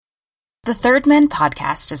The Third Men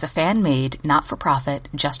podcast is a fan-made, not-for-profit,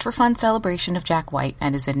 just-for-fun celebration of Jack White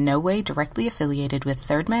and is in no way directly affiliated with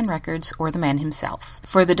Third Man Records or the man himself.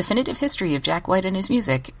 For the definitive history of Jack White and his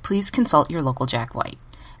music, please consult your local Jack White.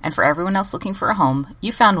 And for everyone else looking for a home,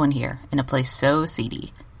 you found one here, in a place so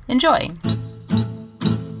seedy. Enjoy!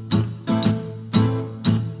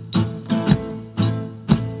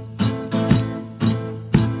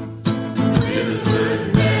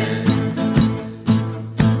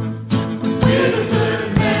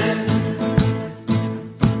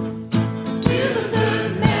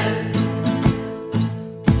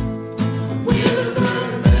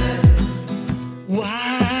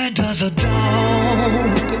 A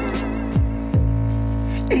dog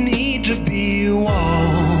need to be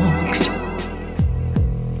walked.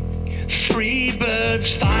 Three birds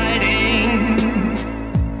fighting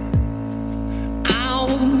out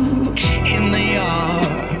in the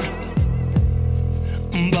yard,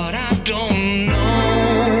 but I don't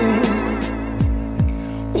know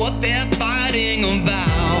what they're fighting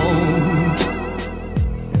about.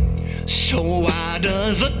 So why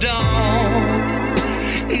does a dog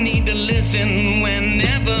need to listen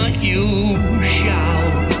whenever you shout?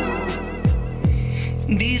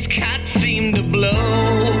 These cats seem to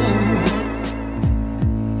blow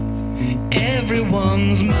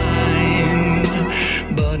everyone's mind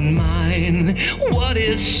but mine. What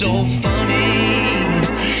is so funny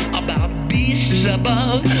about beasts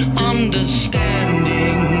above understanding?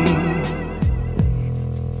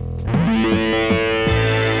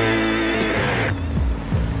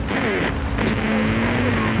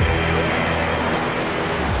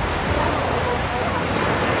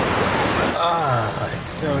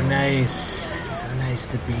 So nice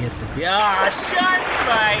to be at the shark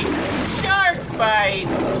fight.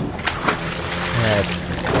 That's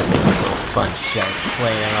right. Those little fun sharks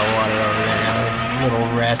playing in the water over there. Those little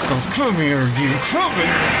rascals, come here, you, come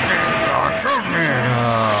here, come here.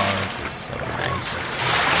 Oh, this is so nice.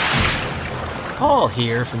 Paul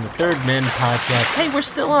here from the Third Men podcast. Hey, we're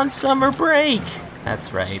still on summer break.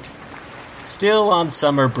 That's right. Still on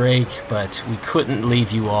summer break, but we couldn't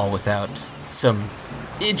leave you all without some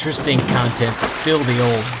interesting content to fill the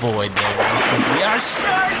old void there. A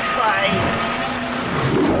shark fight!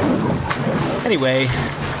 Anyway,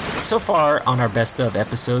 so far on our best of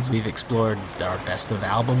episodes, we've explored our best of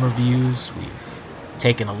album reviews. We've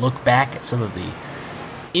taken a look back at some of the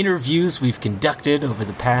interviews we've conducted over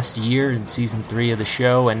the past year in season 3 of the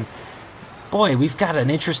show, and boy, we've got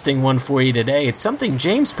an interesting one for you today. It's something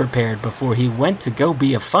James prepared before he went to go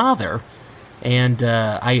be a father. And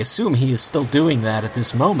I assume he is still doing that at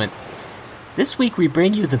this moment. This week we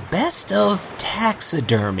bring you the best of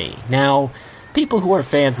taxidermy. Now, people who are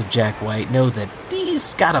fans of Jack White know that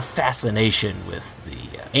he's got a fascination with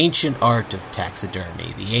the ancient art of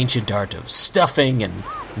taxidermy, the ancient art of stuffing and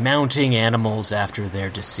mounting animals after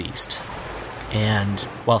they're deceased. And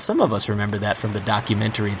while some of us remember that from the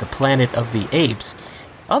documentary The Planet of the Apes,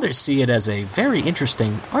 others see it as a very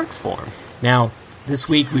interesting art form. Now, this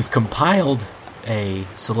week we've compiled a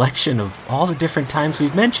selection of all the different times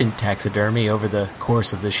we've mentioned taxidermy over the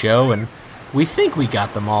course of the show, and we think we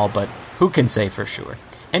got them all, but who can say for sure?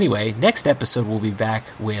 Anyway, next episode we'll be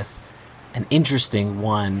back with an interesting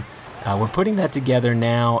one. We're putting that together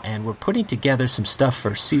now, and we're putting together some stuff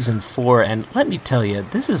for Season 4, and let me tell you,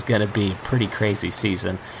 this is going to be a pretty crazy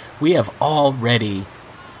season. We have already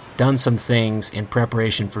done some things in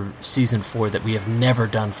preparation for Season 4 that we have never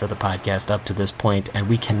done for the podcast up to this point, and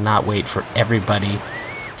we cannot wait for everybody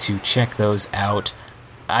to check those out.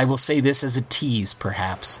 I will say this as a tease,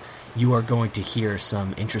 perhaps. You are going to hear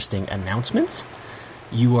some interesting announcements.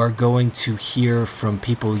 You are going to hear from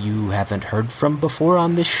people you haven't heard from before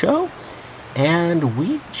on this show, and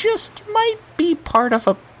we just might be part of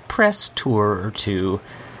a press tour or two.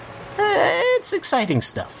 It's exciting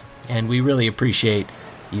stuff, and we really appreciate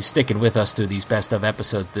you sticking with us through these best of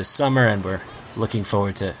episodes this summer, and we're looking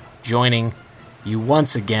forward to joining you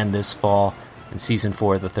once again this fall in Season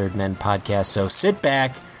 4 of the Third Men podcast. So sit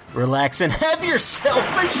back, relax, and have yourself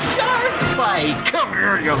a shark fight! Come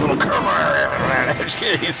here, you little come here! I think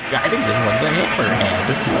this one's a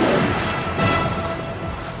hammerhead.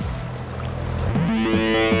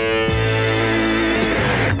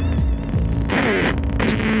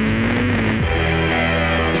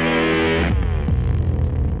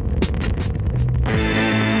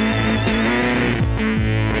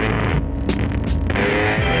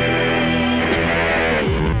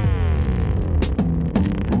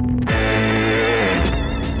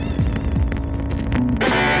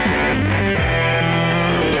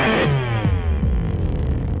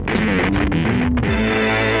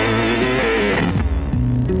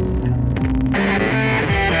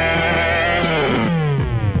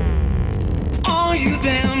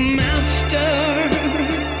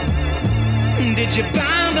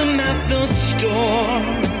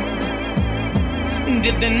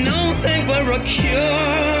 they know they were a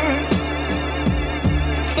cure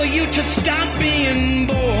for you to stop being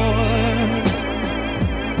bored.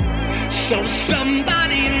 So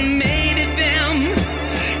somebody made it them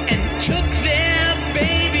and took their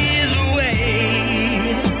babies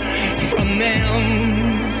away from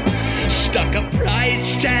them, stuck a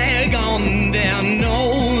price tag on their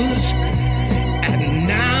nose, and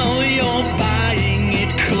now you're buying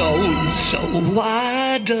it clothes. So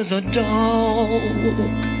why does a dog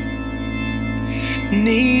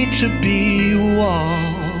need to be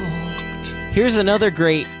walked? Here's another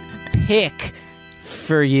great pick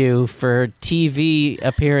for you for TV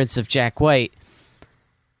appearance of Jack White.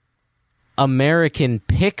 American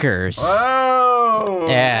Pickers. Oh!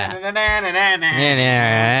 Yeah.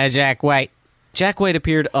 Jack White. Jack White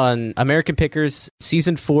appeared on American Pickers,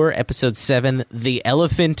 Season 4, Episode 7, The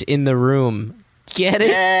Elephant in the Room. Get it?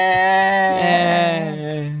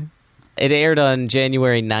 Yeah. It aired on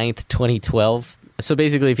January 9th, 2012. So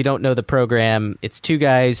basically, if you don't know the program, it's two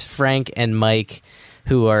guys, Frank and Mike,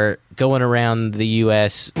 who are going around the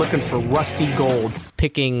U.S. looking for rusty gold,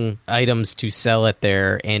 picking items to sell at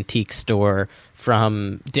their antique store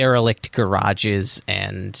from derelict garages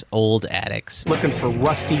and old attics. looking for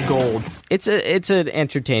rusty gold. It's an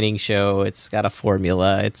entertaining show. It's got a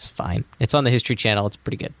formula. It's fine. It's on the History Channel. It's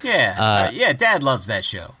pretty good. Yeah, yeah. Dad loves that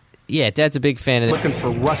show. Yeah, Dad's a big fan of it. Looking for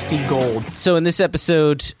rusty gold. So in this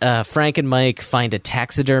episode, Frank and Mike find a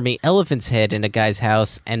taxidermy elephant's head in a guy's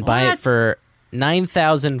house and buy it for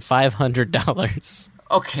 $9,500.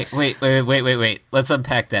 Okay, wait. Let's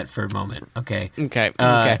unpack that for a moment. Okay. Okay.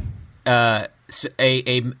 A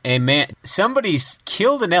man, somebody's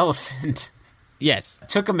killed an elephant, Yes.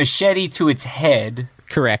 took a machete to its head,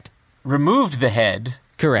 Correct. removed the head.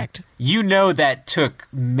 Correct. You know that took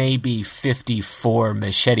maybe 54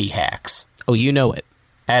 machete hacks Oh, you know it.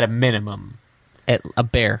 at a minimum. At a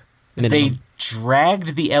bare minimum. They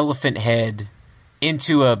dragged the elephant head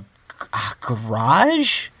into a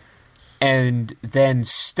garage and then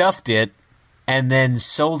stuffed it and then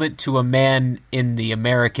sold it to a man in the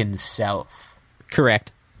American South.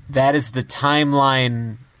 Correct. That is the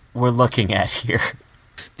timeline we're looking at here.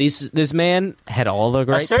 This man had all the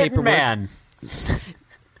right A certain paperwork. man.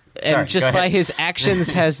 And Sorry, just go by ahead. his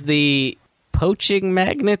actions has the poaching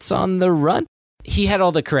magnates on the run. He had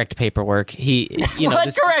all the correct paperwork.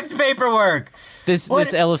 What correct paperwork? This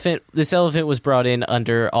elephant was brought in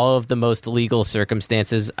under all of the most legal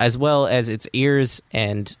circumstances, as well as its ears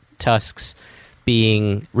and tusks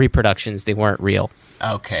being reproductions. They weren't real.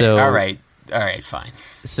 Okay. So- all right, fine.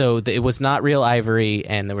 So it was not real ivory,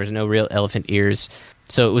 and there was no real elephant ears.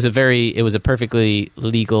 So it was a perfectly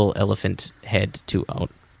legal elephant head to own.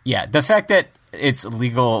 Yeah, the fact that it's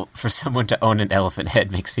legal for someone to own an elephant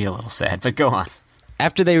head makes me a little sad, but go on.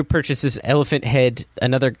 After they purchase this elephant head,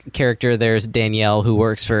 another character, there's Danielle, who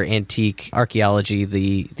works for Antique Archaeology,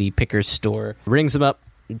 the Pickers store, rings them up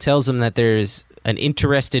and tells them that there's an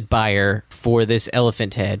interested buyer for this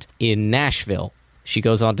elephant head in Nashville. She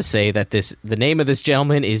goes on to say that the name of this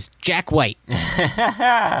gentleman is Jack White.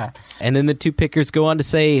 And then the two pickers go on to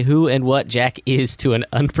say who and what Jack is to an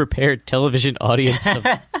unprepared television audience of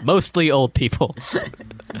mostly old people.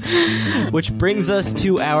 Which brings us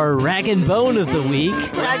to our rag and bone of the week.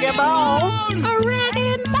 Rag and bone! A rag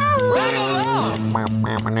and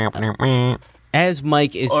bone! As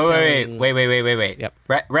Mike is telling... Wait. Yep.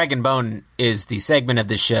 Rag and Bone is the segment of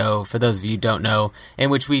the show, for those of you who don't know, in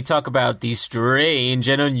which we talk about the strange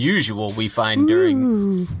and unusual we find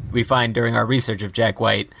during our research of Jack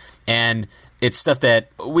White, and it's stuff that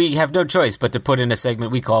we have no choice but to put in a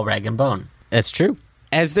segment we call Rag and Bone. That's true.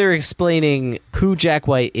 As they're explaining who Jack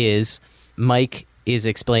White is, Mike is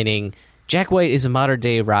explaining Jack White is a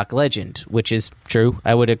modern-day rock legend, which is true.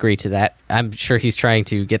 I would agree to that. I'm sure he's trying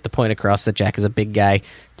to get the point across that Jack is a big guy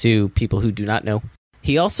to people who do not know.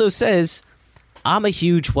 He also says, I'm a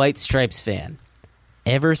huge White Stripes fan.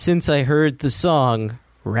 Ever since I heard the song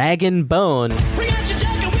Rag and Bone, We got your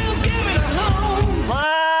jacket, we'll give it a home.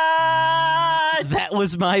 that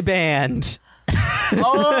was my band.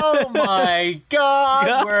 Oh my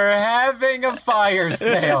God, we're having a fire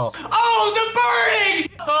sale. Oh, the burning!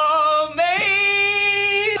 Oh,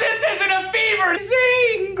 mate! This isn't a fever!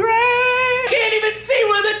 Sing, Greg! Can't even see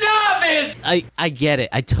where the knob is! I get it.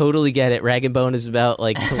 I totally get it. Rag and Bone is about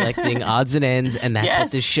like collecting odds and ends, and that's what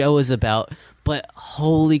Yes. this show is about. But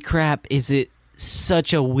holy crap, is it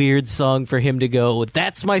such a weird song for him to go,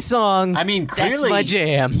 that's my song. I mean, clearly, that's my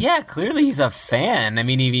jam. Yeah, clearly he's a fan. I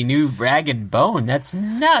mean, if he knew Rag and Bone, that's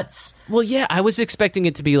nuts. Well, yeah, I was expecting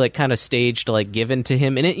it to be like kind of staged, like given to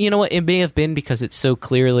him. And it, you know what? It may have been because it's so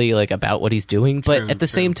clearly like about what he's doing. But True, at the true.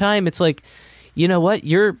 same time, it's like you know what?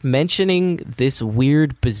 You're mentioning this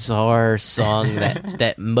weird, bizarre song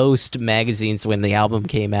that most magazines, when the album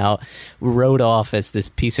came out, wrote off as this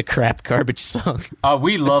piece of crap garbage song. I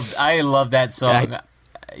love that song.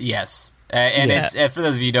 Yes. It's for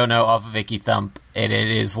those of you who don't know, off of Icky Thump, it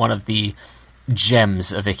is one of the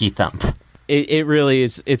gems of Icky Thump. It really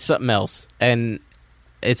is. It's something else. And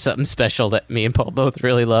it's something special that me and Paul both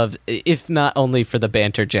really love, if not only for the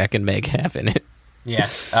banter Jack and Meg have in it.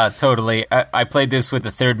 Yes, totally. I played this with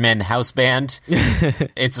the Third Men house band.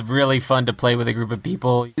 It's really fun to play with a group of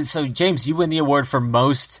people. So, James, you win the award for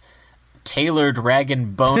most tailored rag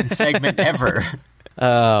and bone segment ever.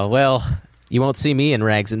 Well, you won't see me in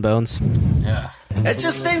rags and bones. Yeah. It's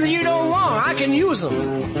just things that you don't want. I can use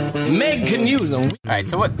them. Meg can use them. All right,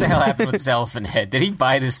 so what the hell happened with this elephant head? Did he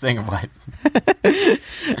buy this thing or what?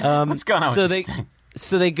 What's going on with this thing?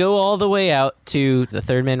 So they go all the way out to the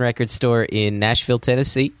Third Man Records store in Nashville,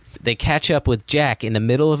 Tennessee. They catch up with Jack in the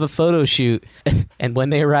middle of a photo shoot, and when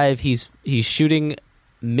they arrive, he's shooting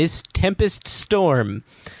Miss Tempest Storm,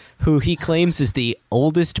 who he claims is the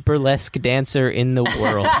oldest burlesque dancer in the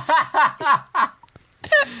world.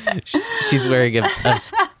 She's wearing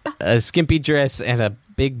a skimpy dress and a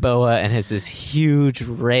big boa and has this huge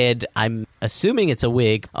red, I'm assuming it's a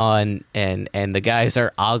wig on, and the guys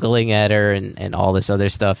are ogling at her and all this other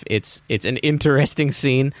stuff. It's an interesting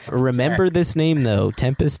scene. Remember Jack. This name, though,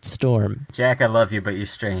 Tempest Storm. Jack, I love you, but you're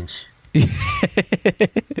strange. You're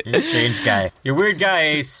a strange guy. You're a weird guy,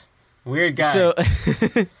 Ace. Weird guy.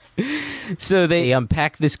 So they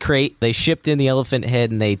unpack this crate, they shipped in the elephant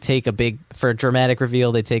head, and they take for a dramatic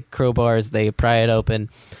reveal, they take crowbars, they pry it open,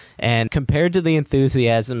 and compared to the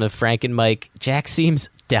enthusiasm of Frank and Mike, Jack seems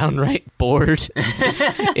downright bored.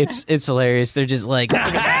 It's hilarious. They're just like,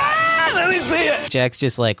 Let me see it. Jack's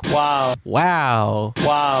just like, Wow.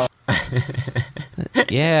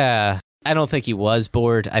 Yeah. I don't think he was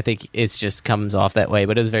bored. I think it just comes off that way,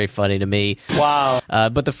 but it was very funny to me. Wow.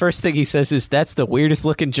 But the first thing he says is, "That's the weirdest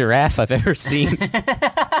looking giraffe I've ever seen."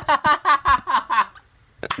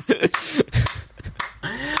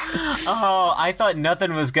 Oh, I thought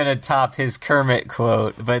nothing was going to top his Kermit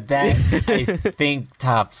quote, but that, I think,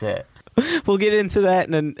 tops it. We'll get into that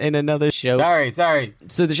in another show. Sorry.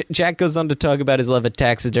 So Jack goes on to talk about his love of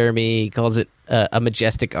taxidermy. He calls it a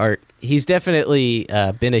majestic art. He's definitely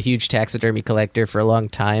been a huge taxidermy collector for a long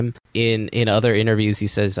time. In other interviews, he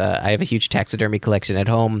says, I have a huge taxidermy collection at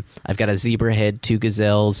home. I've got a zebra head, 2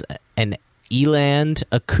 gazelles, an eland,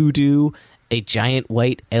 a kudu, a giant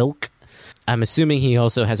white elk. I'm assuming he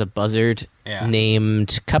also has a buzzard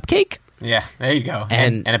named Cupcake. Yeah, there you go.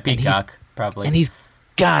 And a peacock, probably. And he's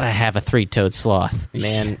gotta have a 3-toed sloth,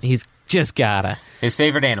 man. Yes. He's just gotta. His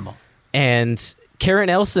favorite animal. And Karen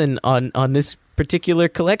Elson on this particular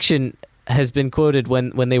collection has been quoted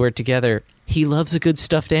when they were together. He loves a good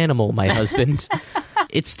stuffed animal, my husband.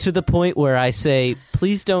 It's to the point where I say,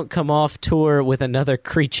 please don't come off tour with another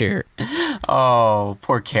creature. Oh,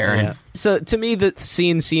 poor Karen. Yeah. So to me, the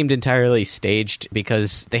scene seemed entirely staged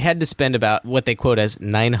because they had to spend about what they quote as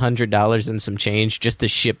 $900 and some change just to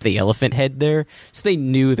ship the elephant head there. So they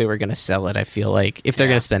knew they were going to sell it, I feel like. If they're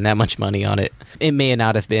going to spend that much money on it. It may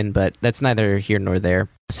not have been, but that's neither here nor there.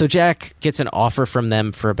 So Jack gets an offer from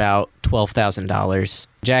them for about $12,000.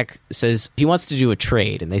 Jack says he wants to do a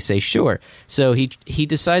trade, and they say sure. So he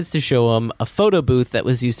decides to show him a photo booth that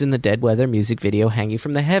was used in the Dead Weather music video Hanging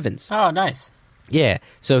from the Heavens. Oh, nice. Yeah,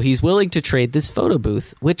 so he's willing to trade this photo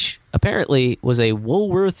booth, which apparently was a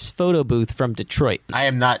Woolworth's photo booth from Detroit. I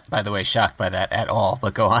am not, by the way, shocked by that at all,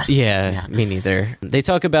 but go on. Yeah, me neither. They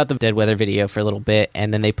talk about the Dead Weather video for a little bit,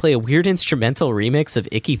 and then they play a weird instrumental remix of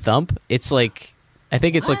Icky Thump. It's like, I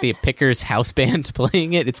think it's like the Pickers house band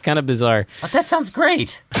playing it. It's kind of bizarre. Oh, that sounds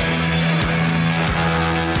great.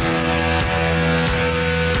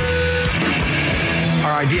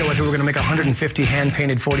 Our idea was we were going to make 150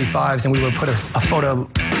 hand-painted 45s, and we would put a photo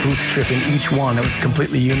booth strip in each one that was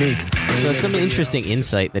completely unique. So it's some interesting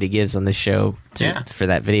insight that he gives on this show for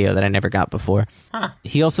that video that I never got before. Huh.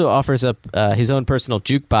 He also offers up his own personal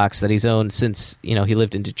jukebox that he's owned since he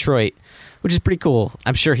lived in Detroit, which is pretty cool.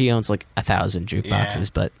 I'm sure he owns like 1,000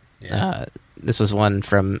 jukeboxes, but this was one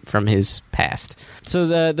from his past.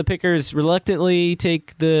 So the Pickers reluctantly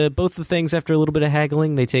take both the things after a little bit of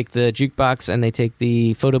haggling. They take the jukebox and they take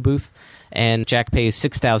the photo booth, and Jack pays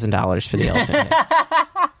 $6,000 for the elephant.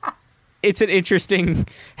 It's an interesting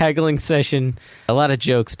haggling session. A lot of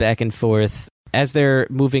jokes back and forth. As they're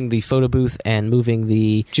moving the photo booth and moving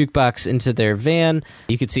the jukebox into their van,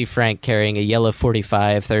 you could see Frank carrying a yellow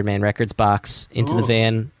 45 Third Man Records box into the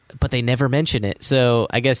van, but they never mention it. So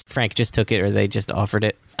I guess Frank just took it, or they just offered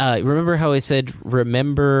it. Remember how I said,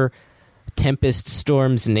 remember Tempest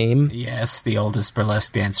Storm's name. Yes, the oldest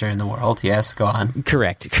burlesque dancer in the world. Yes, go on.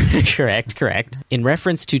 Correct. In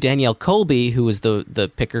reference to Danielle Colby, who was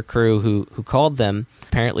the picker crew who called them,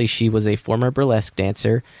 apparently she was a former burlesque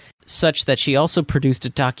dancer, such that she also produced a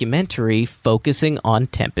documentary focusing on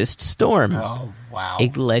Tempest Storm. Oh, wow. A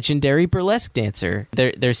legendary burlesque dancer.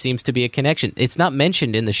 There seems to be a connection. It's not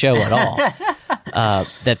mentioned in the show at all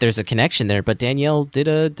that there's a connection there, but Danielle did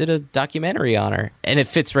a documentary on her, and it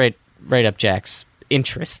fits right up Jack's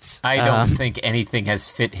interests. I don't think anything has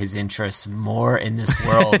fit his interests more in this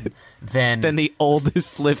world than the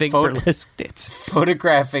oldest living burlesque dancer.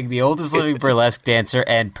 Photographing the oldest living burlesque dancer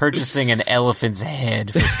and purchasing an elephant's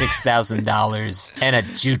head for $6,000 and a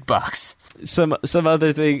jukebox. Some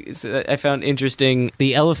other things I found interesting.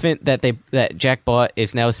 The elephant that Jack bought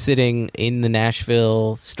is now sitting in the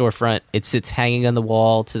Nashville storefront. It sits hanging on the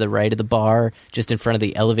wall to the right of the bar, just in front of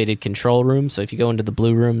the elevated control room. So if you go into the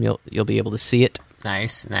blue room, you'll be able to see it.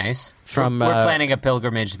 Nice. We're planning a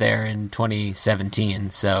pilgrimage there in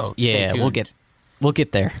 2017, so stay tuned. We'll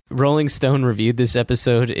get there. Rolling Stone reviewed this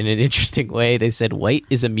episode in an interesting way. They said White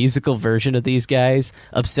is a musical version of these guys,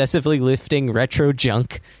 obsessively lifting retro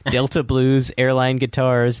junk, Delta blues, airline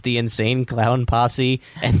guitars, the Insane Clown Posse,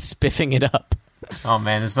 and spiffing it up. Oh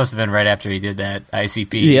man, this must have been right after he did that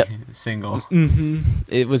ICP single. Mm-hmm.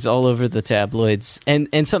 It was all over the tabloids. And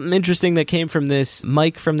something interesting that came from this,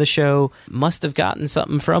 Mike from the show must have gotten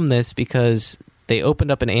something from this because they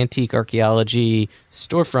opened up an antique archaeology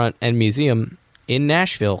storefront and museum in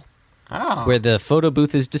Nashville, where the photo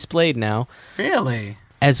booth is displayed now. Really?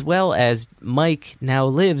 As well as Mike now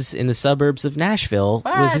lives in the suburbs of Nashville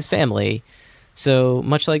with his family. So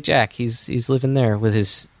much like Jack, he's living there with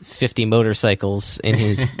his 50 motorcycles in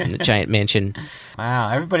his in the giant mansion. Wow,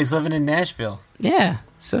 everybody's living in Nashville. Yeah,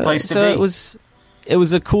 it's a place to be. It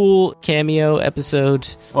was a cool cameo episode.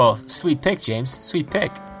 Well, sweet pick, James. Sweet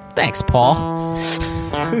pick. Thanks, Paul.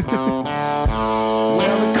 Well,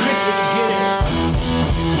 the crickets get it,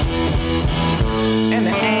 and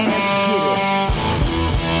the ants get it.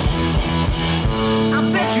 I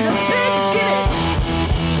bet you the pigs get it.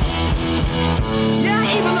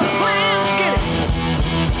 Yeah, even the plants get it.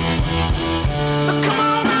 But come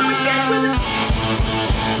on now and get with it.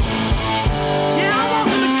 Yeah, I want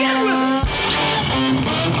them to get with it.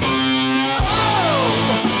 Oh,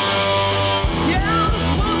 yeah, I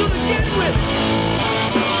just want them to get with it.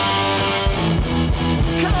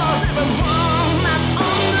 'Cause everyone that's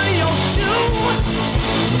under your shoe,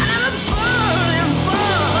 and every bird and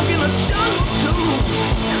bug in the jungle too,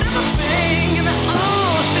 and everything in the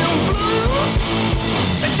ocean blue,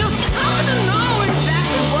 they just happen to know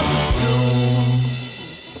exactly what to do.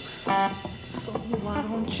 So why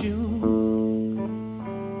don't you?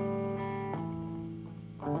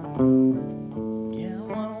 Yeah,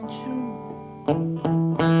 why don't you?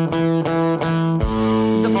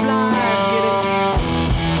 The flies get it,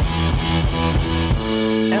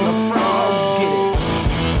 and the frogs get it,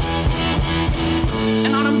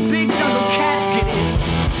 and all them big jungle cats get it,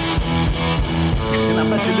 and I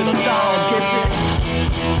bet your little dog gets it.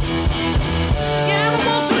 Yeah, I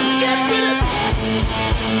want you to get with it.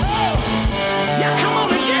 Oh, yeah, come on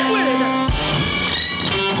and get with it.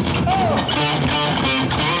 Oh,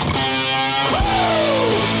 woo,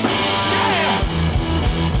 yeah,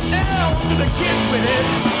 yeah, I want you to get with it.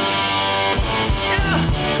 Yeah,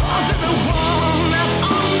 'cause everyone that's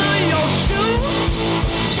under your shoe,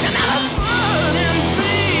 and every bird and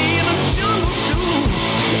bee in the jungle too,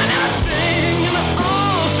 and everything in the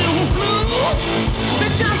ocean blue, they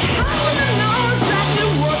just happen to know exactly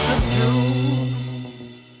what to do.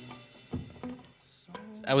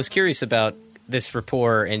 I was curious about this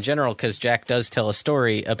rapport in general because Jack does tell a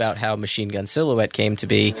story about how Machine Gun Silhouette came to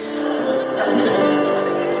be.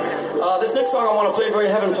 This next song I want to play for you,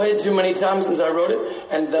 I haven't played too many times since I wrote it,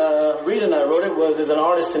 and the reason I wrote it was there's an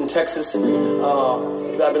artist in Texas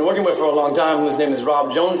that I've been working with for a long time whose name is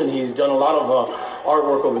Rob Jones, and he's done a lot of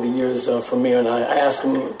artwork over the years for me, and I asked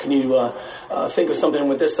him, can you think of something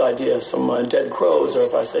with this idea, some dead crows, or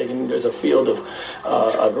if I say there's a field of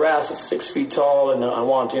grass that's 6 feet tall, and I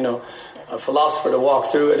want, a philosopher to walk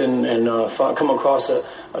through it and come across a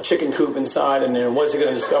chicken coop inside, and then what's he going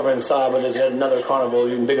to discover inside? But there's another carnival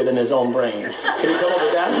even bigger than his own brain. Can you come up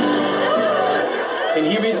with that? And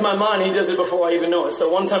he reads my mind. He does it before I even know it. So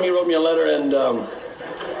one time he wrote me a letter, and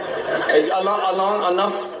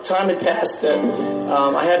enough time had passed that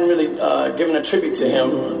I hadn't really given a tribute to him,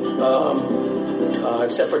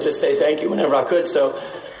 except for just say thank you whenever I could. So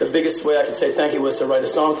the biggest way I could say thank you was to write a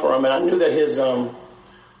song for him, and I knew that his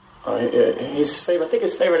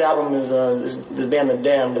favorite album is the band The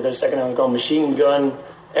Damned. Their second album is called Machine Gun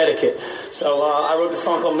etiquette. So I wrote this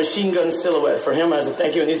song called Machine Gun Silhouette for him as a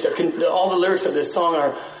thank you. And these are all the lyrics of this song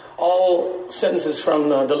are all sentences from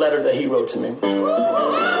the letter that he wrote to me.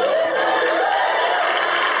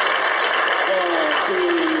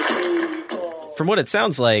 From what it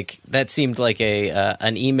sounds like, that seemed like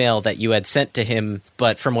an email that you had sent to him,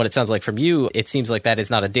 but from what it sounds like from you, it seems like that is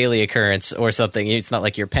not a daily occurrence or something. It's not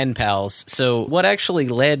like you're pen pals. So what actually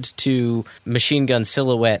led to Machine Gun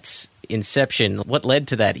Silhouette's inception? What led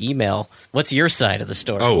to that email? What's your side of the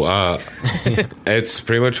story? It's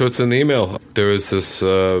pretty much what's in the email. There was this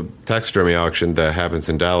taxidermy auction that happens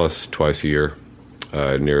in Dallas twice a year.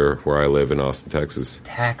 Near where I live in Austin, Texas.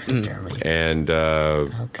 Taxidermy. And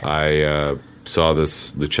I saw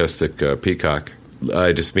this Luchestic peacock.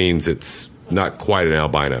 It just means it's not quite an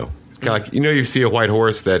albino. Like, you see a white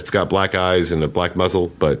horse that's got black eyes and a black muzzle,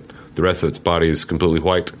 but the rest of its body is completely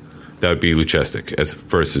white. That would be Luchestic, as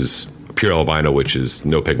versus pure albino, which is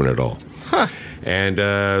no pigment at all. Huh. And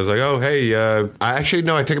I was like, oh, hey, I take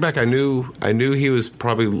it back. I knew he was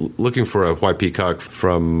probably looking for a white peacock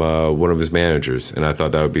from one of his managers, and I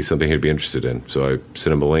thought that would be something he'd be interested in. So I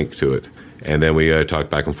sent him a link to it. And then we talked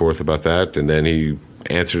back and forth about that, and then he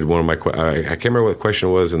answered one of my I can't remember what the question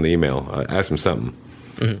was in the email. I asked him something,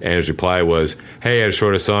 and his reply was, hey, I just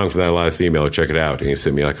wrote a song from that last email. Check it out. And he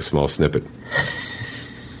sent me like a small snippet.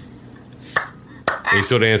 He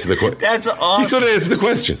sort of answered the question. That's awesome. He sort of answered the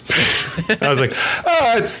question. I was like,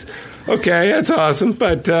 oh, it's okay. That's awesome.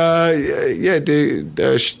 But, yeah, do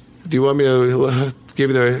you want me to give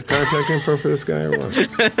you the contact info for this guy or what?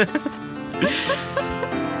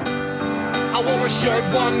 I wore a shirt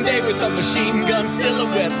one day with a machine gun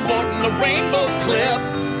silhouette sporting a rainbow clip.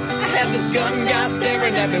 I had this gun guy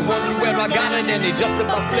staring at me, wondering where I got it, and he just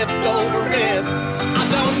about flipped over it. I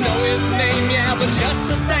don't know his name, yeah, but just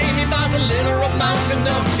the same, he buys a literal mountain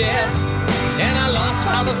of death. And I lost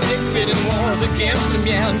 5 or 6 bidding wars against him,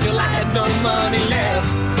 yeah, until I had no money left.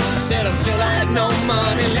 I said until I had no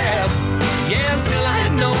money left. Yeah, until I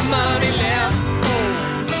had no money left.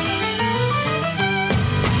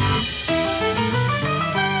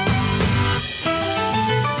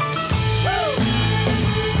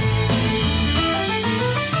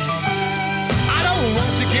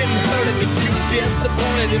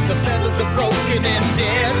 Disappointed if the feathers are broken and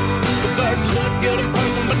dead. The birds look good in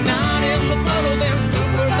person, but not in the photos, and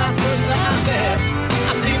super vice versa out there.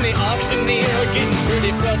 I've seen the auctioneer getting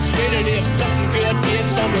pretty frustrated if something good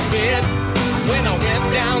gets underbid. When I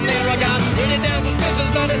went down there, I got pretty damn suspicious,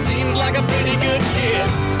 but it seems like a pretty good kid.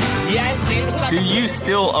 Yeah, it seems like. Do you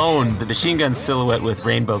still own the Machine Gun Silhouette with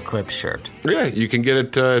rainbow clip shirt? Yeah, you can get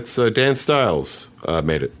it. It's Dan Styles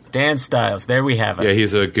made it. Dan Styles, there we have it. Yeah,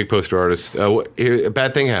 he's a gig poster artist. A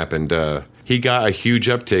bad thing happened. He got a huge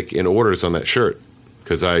uptick in orders on that shirt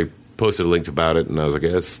because I posted a link about it, and I was like,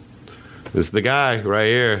 this is the guy right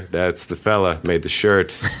here. That's the fella made the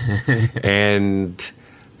shirt. And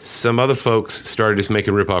some other folks started just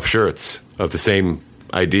making rip-off shirts of the same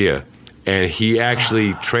idea. And he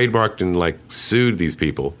actually trademarked and sued these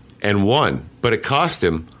people and won. But it cost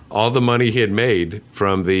him all the money he had made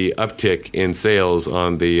from the uptick in sales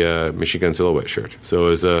on the Machine Gun Silhouette shirt. So it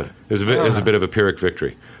was a bit of a Pyrrhic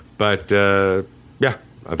victory. But yeah,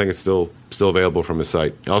 I think it's still available from his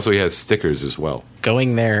site. Also, he has stickers as well.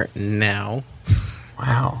 Going there now.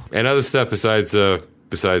 Wow. And other stuff besides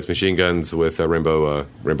machine guns with rainbow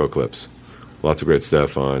clips. Lots of great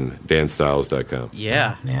stuff on danstyles.com.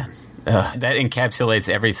 Yeah. Man. That encapsulates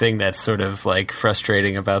everything that's sort of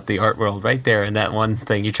frustrating about the art world right there in that one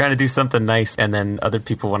thing. You're trying to do something nice and then other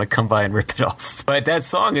people want to come by and rip it off. But that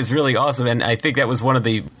song is really awesome, and I think that was one of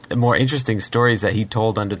the more interesting stories that he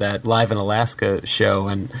told under that Live in Alaska show,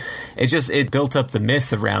 and it built up the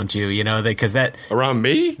myth around you, because that... Around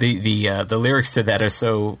me? The lyrics to that are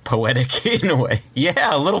so poetic in a way.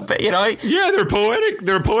 Yeah, a little bit, Yeah, they're poetic.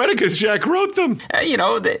 They're poetic because Jack wrote them.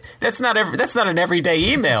 That's not an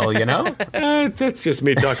everyday email, That's just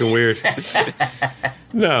me talking weird.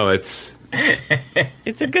 No, it's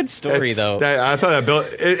a good story though. I thought that built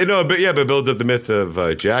it builds up the myth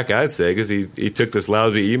of Jack. I'd say because he took this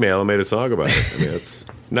lousy email and made a song about it. I mean, it's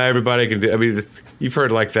not everybody can do. I mean, you've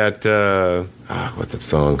heard that. What's that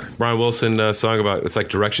song? Brian Wilson song about it's like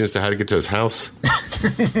directions to how to get to his house.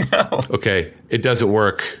 No. Okay, it doesn't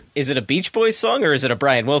work. Is it a Beach Boys song or is it a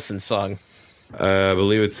Brian Wilson song? I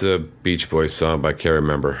believe it's a Beach Boys song, but I can't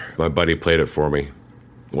remember. My buddy played it for me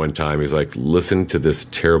one time. He's like, listen to this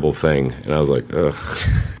terrible thing. And I was like, ugh.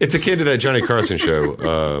 It's akin to that Johnny Carson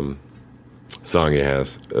show song he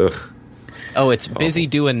has. Ugh. Oh, it's Busy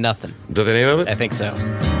Doing Nothing. Is that the name of it? I think so.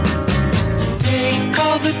 Take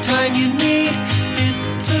all the time you need.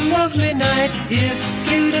 It's a love lovely night.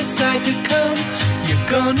 If you decide to come, you're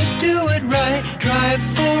gonna do it right. Drive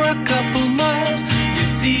for a couple miles. You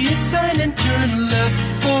see a sign and turn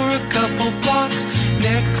left for a couple blocks.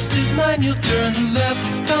 Next is mine, you'll turn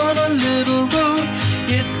left on a little road.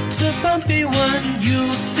 It's a bumpy one,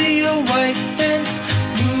 you'll see a white fence.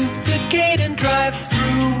 Move the gate and drive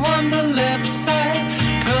through on the left side.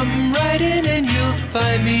 Come right in and you'll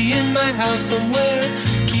find me in my house somewhere,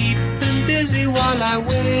 keeping busy while I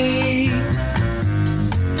wait.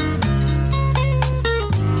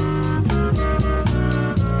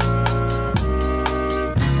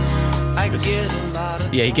 I get a lot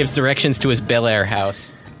of... Yeah, he gives directions to his Bel Air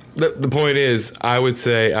house. The point is, I would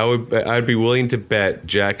say I'd be willing to bet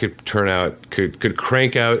Jack could could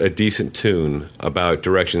crank out a decent tune about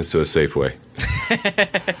directions to a Safeway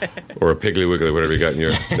or a Piggly Wiggly, whatever you got in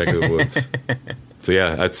your neck of the woods. So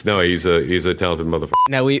yeah, he's a talented motherfucker.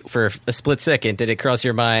 Now, for a split second, did it cross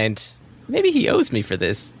your mind? Maybe he owes me for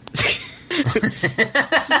this.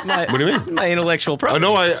 What do you mean? My intellectual property.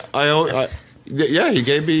 Oh no, yeah, he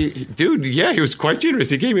gave me, dude. Yeah, he was quite generous.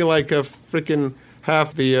 He gave me like a freaking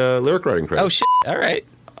half the lyric writing credit. Oh shit! All right.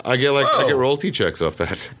 I get royalty checks off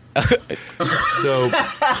that. So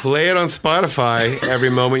play it on Spotify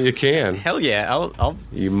every moment you can. Hell yeah! I'll.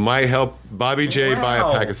 You might help Bobby J buy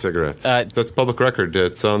a pack of cigarettes. That's public record.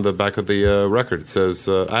 It's on the back of the record. It says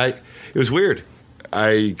It was weird.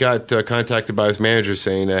 I got contacted by his manager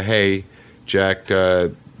saying, "Hey, Jack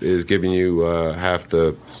is giving you half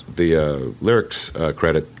the lyrics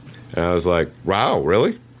credit," and I was like, "Wow,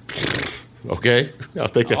 really?" Okay, I'll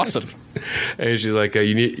take it. Awesome. And she's like,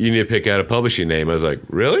 you need to pick out a publishing name. I was like,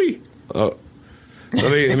 really? Oh,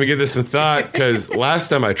 let me give this some thought, because last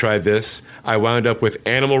time I tried this, I wound up with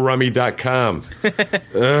animalrummy.com.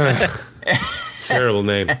 Terrible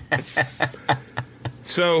name.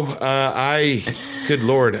 So good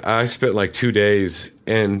Lord, I spent like 2 days,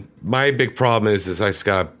 and my big problem is I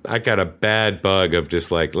got a bad bug of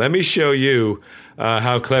just like, let me show you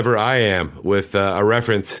how clever I am with a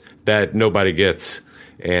reference that nobody gets.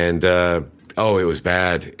 And it was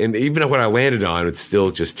bad. And even when I landed on, it's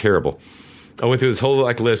still just terrible. I went through this whole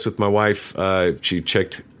list with my wife. She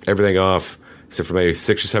checked everything off except for maybe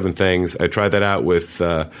 6 or 7 things. I tried that out with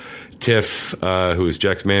Tiff, who was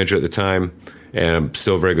Jack's manager at the time, and I'm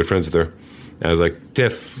still very good friends with her. And I was like,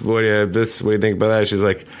 Tiff, what do you think about that? She's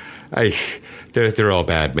like, they're all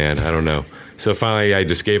bad, man. I don't know. So finally, I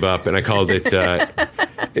just gave up, and I called it.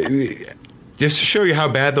 Just to show you how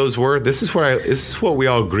bad those were, this is what we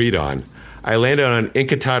all agreed on. I landed on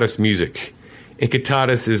Incitatus Music.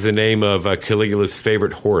 Incitatus is the name of Caligula's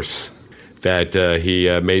favorite horse that he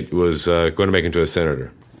was going to make into a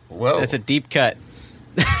senator. Whoa, that's a deep cut.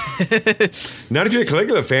 Not if you're a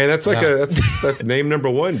Caligula fan. That's like that's name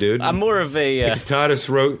number 1, dude. I'm more of a Incitatus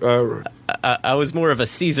wrote. I was more of a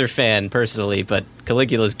Caesar fan personally, but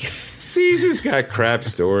Caligula's. Caesar's got crap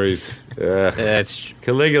stories. That's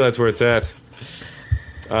Caligula. That's where it's at.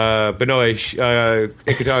 But no,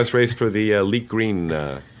 Incitatus raced for the Leek Green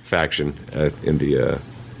faction in the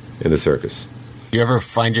circus. Do you ever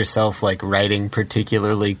find yourself like writing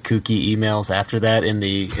particularly kooky emails after that in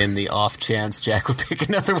the off chance Jack would pick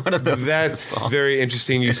another one of those? That's very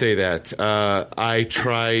interesting you say that. I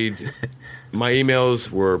tried. My emails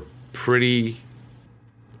were pretty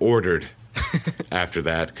ordered after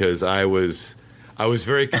that, because I was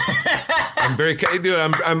very.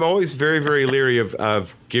 I'm always very, very leery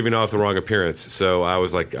of giving off the wrong appearance. So I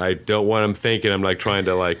was like, I don't want them thinking I'm like trying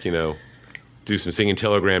to do some singing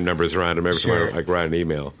telegram numbers around them every time I write an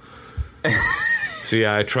email. So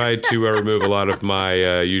yeah, I tried to remove a lot of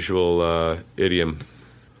my usual idiom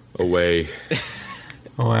away.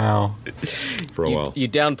 Wow. For a while. You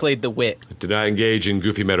downplayed the wit. Did not engage in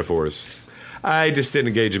goofy metaphors. I just didn't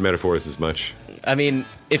engage in metaphors as much. I mean,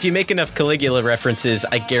 if you make enough Caligula references,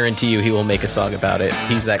 I guarantee you he will make a song about it.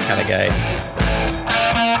 He's that kind of guy.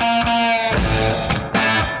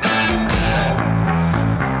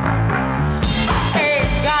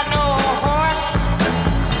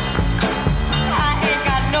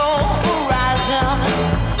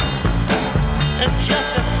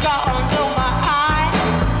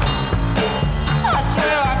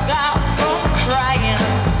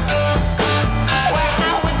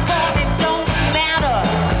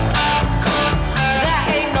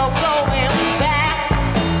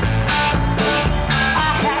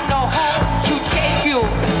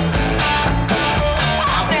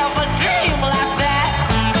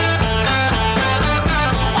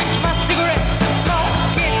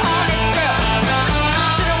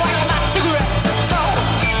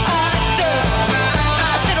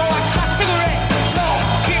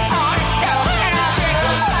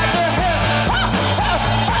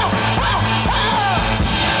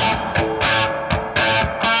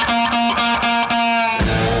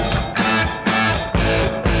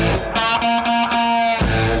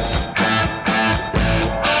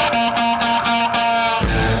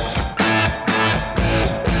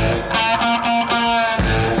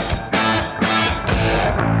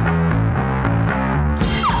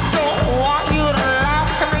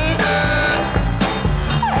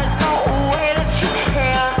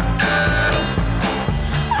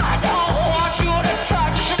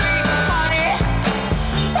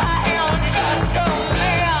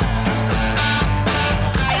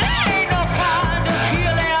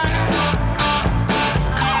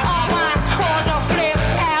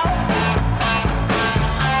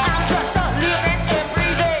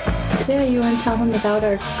 Yeah, you want to tell them about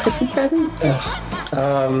our Christmas present?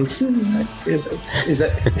 Is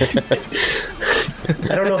that?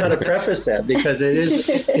 I don't know how to preface that because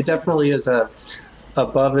it definitely is a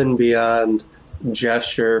above and beyond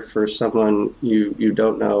gesture for someone you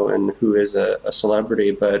don't know and who is a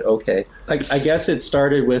celebrity, but okay. I guess it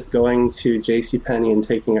started with going to JCPenney and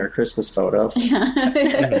taking our Christmas photo.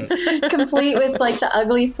 Complete with like the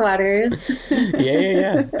ugly sweaters.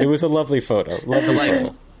 Yeah. It was a lovely photo. Lovely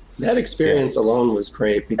photo. That experience alone was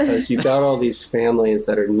great because you've got all these families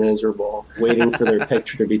that are miserable waiting for their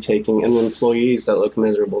picture to be taken and employees that look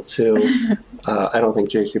miserable too. I don't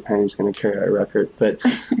think JCPenney is going to carry our record, but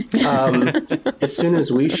as soon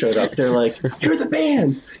as we showed up, they're like, "You're the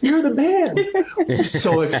band! You're the band!" We're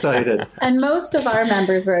so excited. And most of our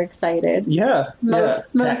members were excited.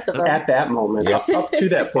 Most of them. At that moment. Up to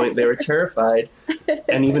that point, they were terrified.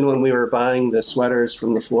 And even when we were buying the sweaters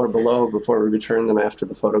from the floor below before we returned them after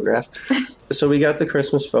the photograph. So we got the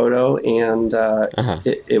Christmas photo, and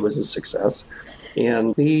it was a success.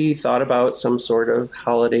 And we thought about some sort of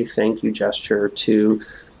holiday thank you gesture to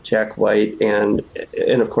Jack White, and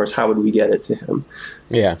of course, how would we get it to him?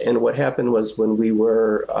 Yeah. And what happened was when we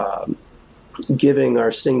were giving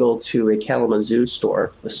our single to a Kalamazoo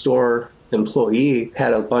store, the store employee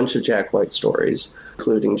had a bunch of Jack White stories,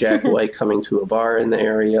 including Jack White coming to a bar in the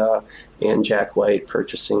area and Jack White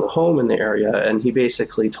purchasing a home in the area. And he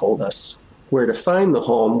basically told us where to find the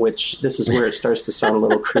home, which this is where it starts to sound a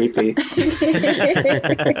little creepy.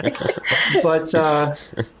 But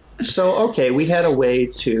okay, we had a way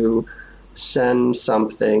to send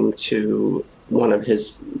something to one of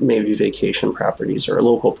his maybe vacation properties or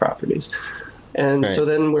local properties. And so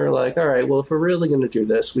then we're like, all right, well, if we're really going to do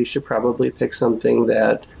this, we should probably pick something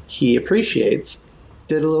that he appreciates.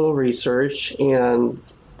 Did a little research and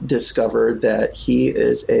discovered that he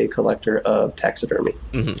is a collector of taxidermy.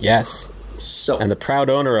 Mm-hmm. Yes. So, and the proud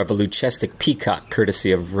owner of a Lucchestic peacock,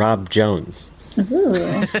 courtesy of Rob Jones.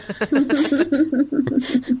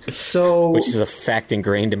 So, which is a fact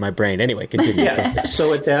ingrained in my brain. Anyway, continue. Yeah.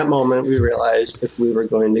 So at that moment, we realized if we were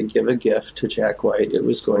going to give a gift to Jack White, it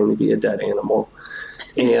was going to be a dead animal.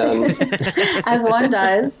 And as one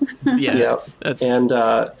does. That's and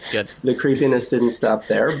good. The creepiness didn't stop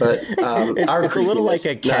there, but it's a little like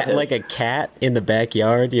a cat in the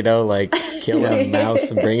backyard, like killing a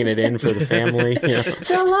mouse and bringing it in for the family.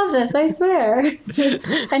 They'll love this, I swear.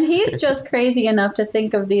 And he's just crazy enough to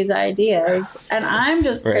think of these ideas, and I'm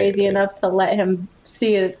just crazy enough to let him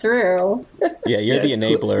see it through. Yeah, you're the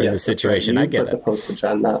enabler in the situation. Right. I get it. The postage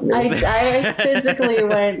on, not me. I physically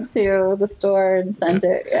went to the store and sent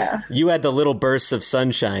it. Yeah. You add the little bursts of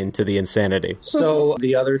sunshine to the insanity. So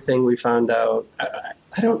the other thing we found out,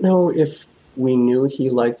 I don't know if we knew he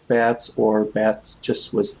liked bats or bats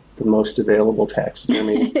just was the most available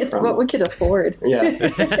taxidermy. It's what we could afford. Yeah.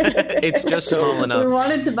 It's just small enough. We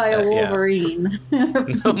wanted to buy a Wolverine.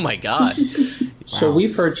 Oh my God. So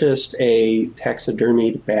we purchased a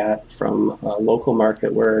taxidermied bat from a local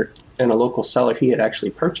market and a local seller he had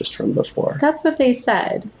actually purchased from before. That's what they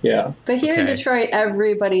said. Yeah. But here in Detroit,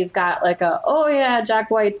 everybody's got like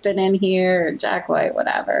Jack White's been in here, or Jack White,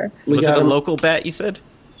 whatever. Was it a local bat, you said?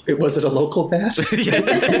 Was it a local bat?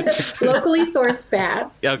 Locally sourced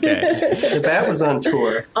bats. Okay. The bat was on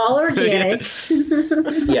tour. All organic.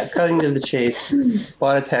 Yeah, cutting to the chase.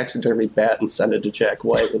 Bought a taxidermy bat and sent it to Jack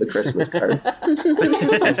White with a Christmas card.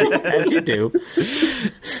 as you do.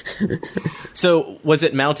 So, was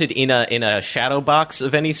it mounted in a shadow box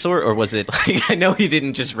of any sort, or was it like, I know you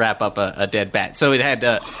didn't just wrap up a dead bat, so it had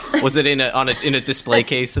was it in a display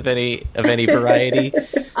case of any variety?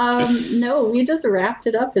 No, we just wrapped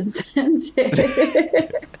it up and sent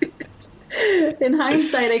it. In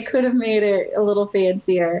hindsight, I could have made it a little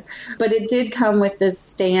fancier, but it did come with this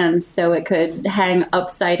stand so it could hang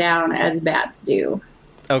upside down as bats do.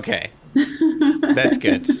 Okay. That's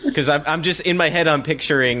good, because I'm just in my head. I'm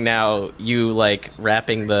picturing now you like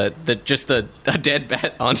wrapping a dead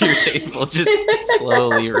bat onto your table, just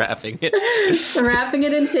slowly wrapping it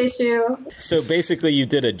in tissue. So basically, you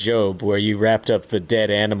did a Job where you wrapped up the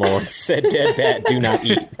dead animal and said, "Dead bat, do not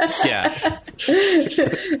eat." Yeah.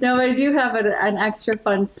 No, I do have an extra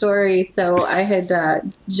fun story. So I had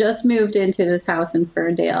just moved into this house in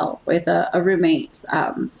Ferndale with a roommate,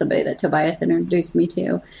 somebody that Tobias introduced me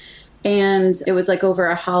to. And it was like over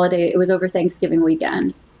a holiday. It was over Thanksgiving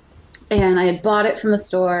weekend. And I had bought it from the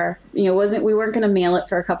store. We weren't going to mail it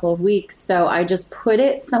for a couple of weeks. So I just put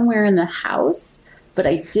it somewhere in the house, but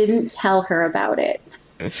I didn't tell her about it.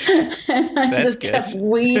 And I just kept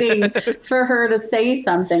waiting for her to say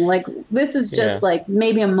something. Like, this is just like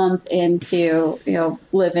maybe a month into,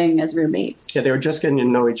 living as roommates. Yeah, they were just getting to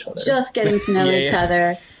know each other. Just getting to know each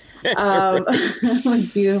other. It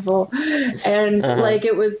was beautiful. And like,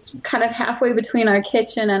 it was kind of halfway between our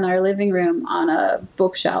kitchen and our living room on a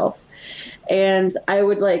bookshelf. And I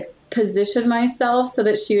would like position myself so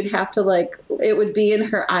that she would have to like, it would be in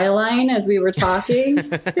her eye line as we were talking.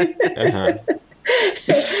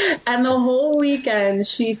 And the whole weekend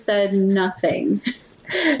she said nothing.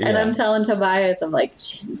 And I'm telling Tobias, I'm like,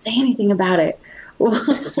 she didn't say anything about it.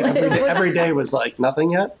 Every day was like,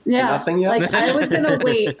 nothing yet? Yeah. Nothing yet? Like, I was going to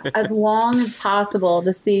wait as long as possible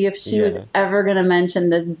to see if she was ever going to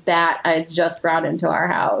mention this bat I just brought into our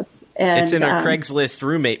house. And it's in her Craigslist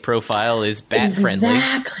roommate profile is bat friendly.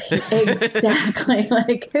 Exactly.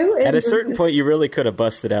 Like, who is At a certain point, you really could have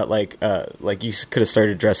busted out, like you could have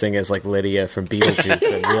started dressing as like Lydia from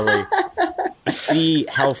Beetlejuice and really see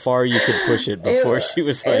how far you could push it before she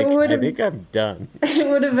was like, I think I'm done. It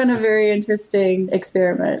would have been a very interesting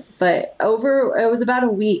experiment. But it was about a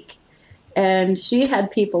week, and she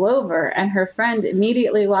had people over, and her friend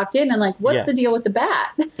immediately walked in and like, what's the deal with the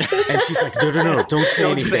bat? And she's like, no, don't say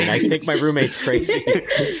anything. I think my roommate's crazy.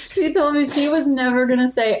 She told me she was never going to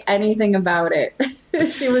say anything about it.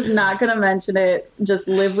 She was not going to mention it. Just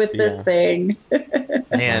live with this thing.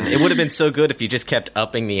 Man, it would have been so good if you just kept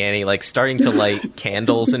upping the ante, like starting to light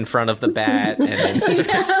candles in front of the bat, and then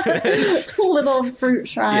little fruit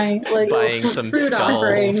shrine, like buying some fruit skulls,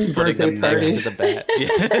 offerings. putting them next to the bat.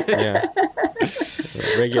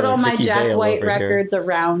 Put all my Jack White records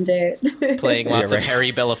around it. Playing lots of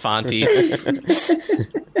Harry Belafonte.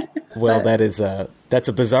 Well, that's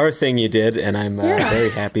a bizarre thing you did, and I'm very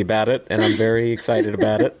happy about it, and I'm very excited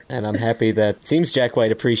about it, and I'm happy that seems Jack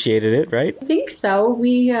White appreciated it, right? I think so.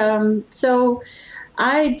 We so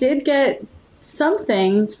I did get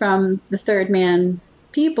something from the Third Man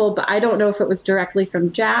people, but I don't know if it was directly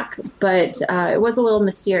from Jack, but it was a little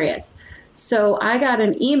mysterious. So I got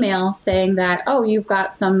an email saying that, you've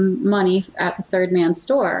got some money at the Third Man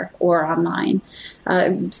store or online,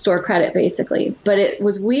 store credit basically. But it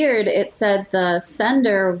was weird. It said the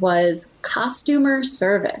sender was Costumer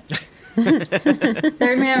Service.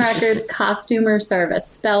 Third Man Records Costumer Service,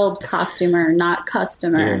 spelled costumer, not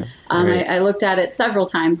customer. I looked at it several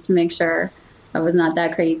times to make sure I was not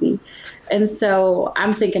that crazy. And so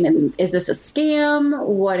I'm thinking, is this a scam?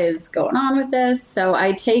 What is going on with this? So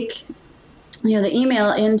I take the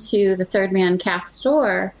email into the Third Man cast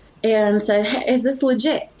store and said, hey, is this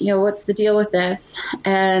legit? What's the deal with this?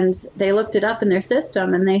 And they looked it up in their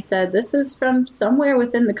system and they said, this is from somewhere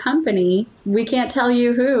within the company. We can't tell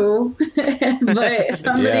you who, but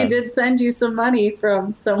somebody did send you some money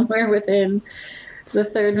from somewhere within the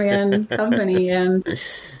Third Man company. And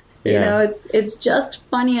it's just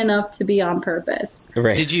funny enough to be on purpose.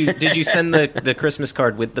 Right. Did you send the Christmas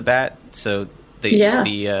card with the bat? So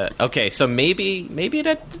okay, so maybe it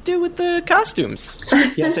had to do with the costumes.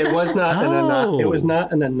 Yes, it was not it was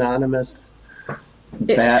not an anonymous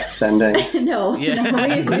bat sending. No.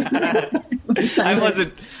 I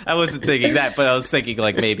wasn't thinking that, but I was thinking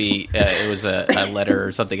like maybe it was a letter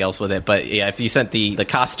or something else with it. But yeah, if you sent the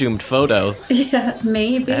costumed photo,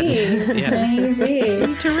 maybe. Maybe.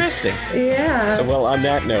 Interesting. Yeah. Well, on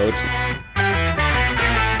that note.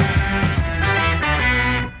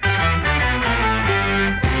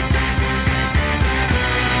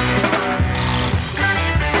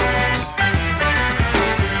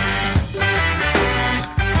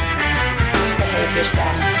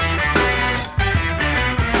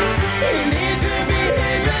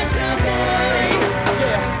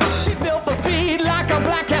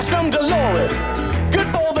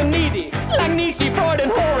 Freud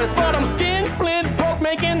and Horace, but I'm skin flint broke,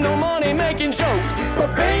 making no money.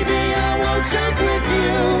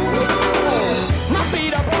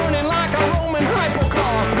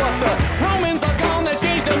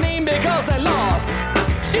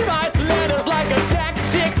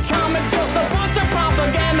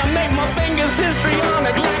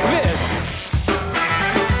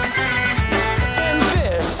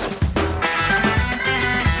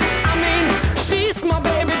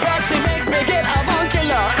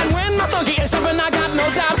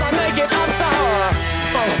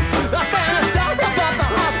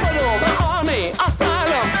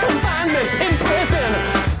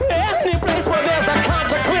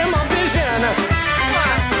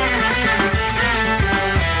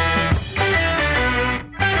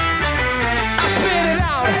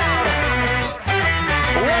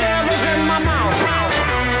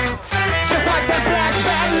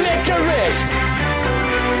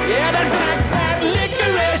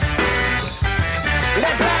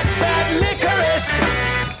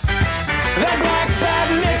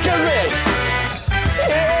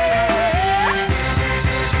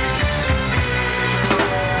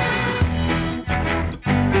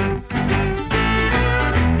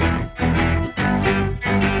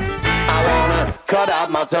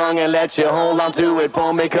 my tongue and let you hold on to it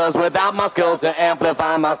for me, cause without my skull to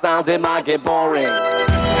amplify my sounds it might get boring. I've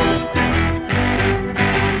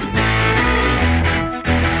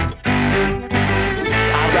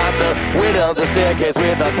got the width of the staircase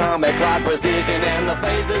with atomic clock precision and the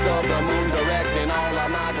phases of the moon directing all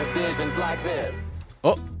of my decisions like this.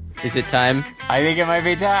 Oh, is it time? I think it might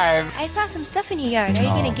be time. I saw some stuff in your yard. Are you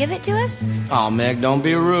going to give it to us? Oh, Meg, don't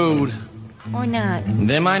be rude. Or not?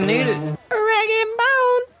 They might need it. Rag and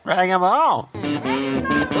Bone! Rag and Bone!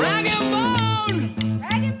 Rag and Bone!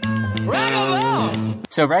 Rag and Bone! Rag and Bone!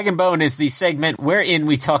 So Rag and Bone is the segment wherein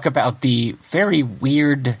we talk about the very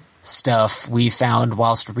weird stuff we found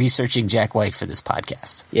whilst researching Jack White for this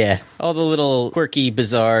podcast. Yeah, all the little quirky,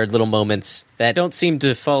 bizarre little moments that don't seem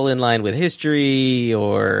to fall in line with history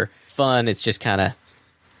or fun. It's just kind of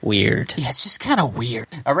weird. Yeah, it's just kind of weird.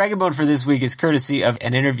 Our Rag and Bone for this week is courtesy of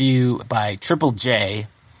an interview by Triple J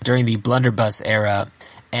during the Blunderbuss era.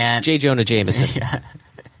 And J. Jonah Jameson. Yeah.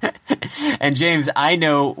 And James, I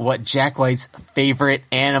know what Jack White's favorite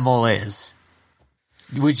animal is.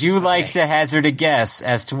 Would you like to hazard a guess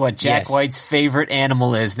as to what Jack White's favorite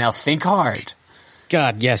animal is? Now think hard.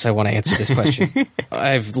 God, yes, I want to answer this question.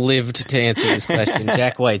 I've lived to answer this question.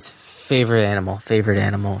 Jack White's favorite animal.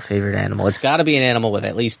 It's got to be an animal with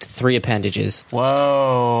at least 3 appendages.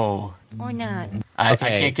 Whoa. Or not? I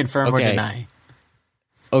can't confirm or deny.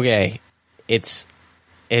 Okay, it's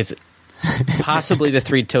possibly the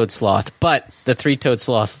 3-toed sloth, but the 3-toed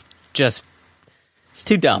sloth it's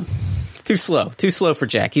too dumb. It's too slow for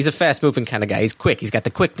Jack. He's a fast-moving kind of guy. He's quick. He's got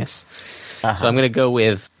the quickness. So I'm going to go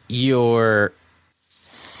with your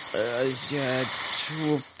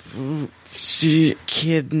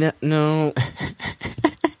kid. No.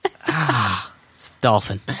 It's the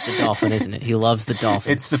dolphin. It's the dolphin, isn't it? He loves the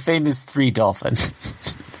dolphin. It's the famous 3 dolphin.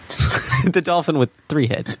 The dolphin with 3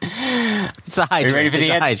 heads. It's a hydra. Are you ready for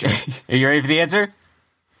the answer? Are you ready for the answer?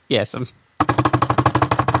 Yes.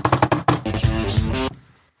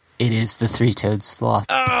 It is the 3-toed sloth.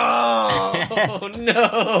 Oh,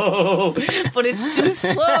 no. But it's too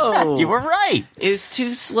slow. You were right. It's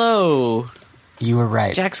too slow. You were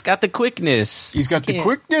right. Jack's got the quickness. He's got the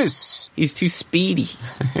quickness. He's too speedy.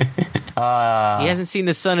 He hasn't seen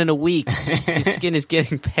the sun in a week. His skin is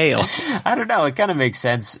getting pale. I don't know. It kind of makes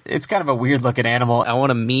sense. It's kind of a weird-looking animal. I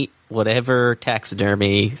want to meet whatever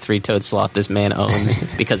taxidermy 3-toed sloth this man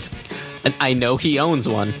owns because I know he owns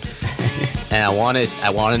one. And I want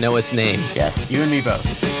to know its name. Yes, you and me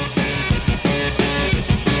both.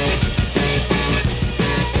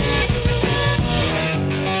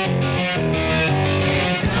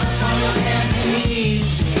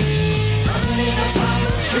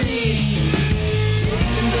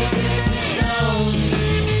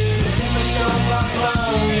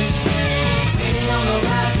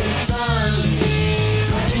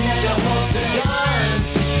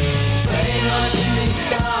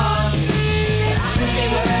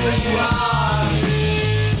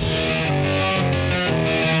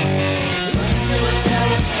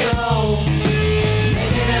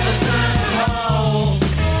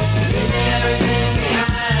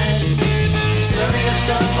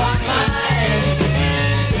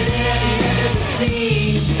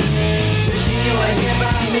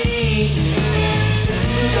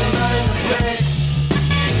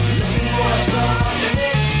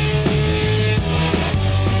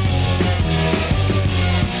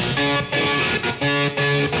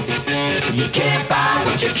 You can't buy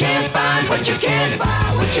what you can't find, but you can't buy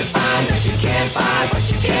what you find that you can't buy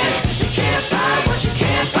what you can't. You can't buy what you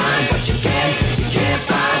can't find, but you can. You can't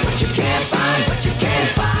buy what you can't find, but you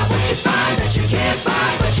can't buy what you find that you can't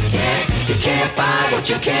buy, but you can't. You can't buy what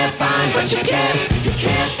you can't find, but you can. You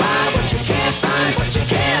can't buy what you can't find, but you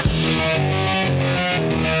can't.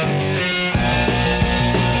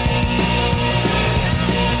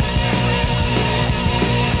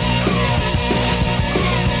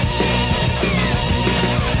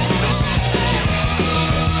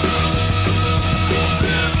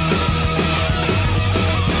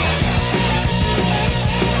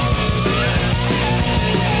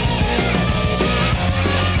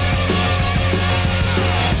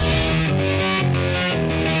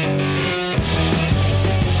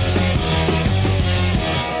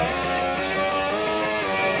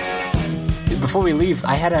 Before we leave,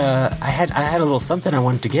 I had a little something I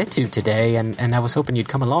wanted to get to today, and I was hoping you'd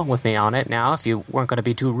come along with me on it now, if you weren't going to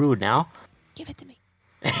be too rude now. Give it to me.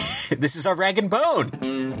 This is our Rag and Bone.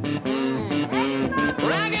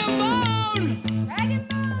 Rag and Bone! Rag and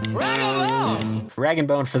Bone! Rag and Bone! Rag and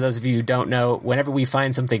Bone, for those of you who don't know, whenever we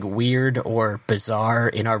find something weird or bizarre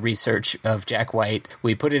in our research of Jack White,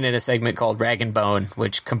 we put it in a segment called Rag and Bone,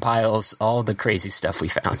 which compiles all the crazy stuff we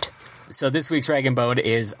found. So this week's Rag and Bone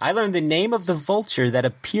is, I learned the name of the vulture that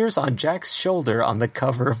appears on Jack's shoulder on the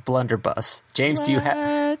cover of Blunderbuss. James, do you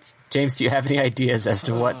have any ideas as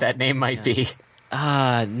to what that name might be?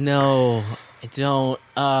 No, I don't.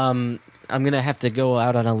 I'm going to have to go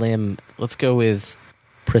out on a limb. Let's go with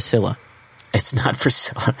Priscilla. It's not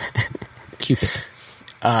Priscilla. Cupid.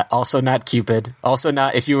 Also not Cupid. Also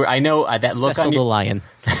not, if you were, I know that look Cecil on your... the Lion.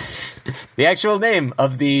 The actual name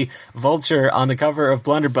of the vulture on the cover of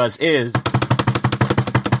Blunderbuss is...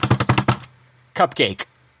 Cupcake.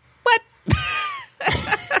 What?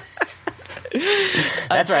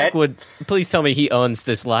 That's right. Please tell me he owns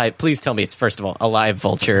this live... Please tell me it's, first of all, a live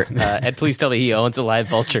vulture. And please tell me he owns a live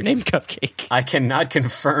vulture named Cupcake. I cannot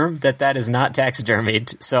confirm that is not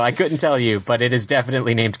taxidermied, so I couldn't tell you, but it is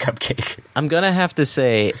definitely named Cupcake. I'm going to have to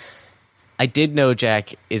say... I did know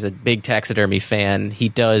Jack is a big taxidermy fan. He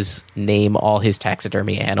does name all his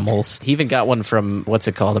taxidermy animals. He even got one from, what's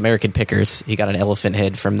it called, American Pickers. He got an elephant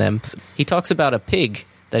head from them. He talks about a pig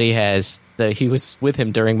that he has, that he was with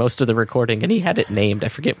him during most of the recording, and he had it named. I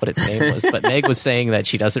forget what its name was, but Meg was saying that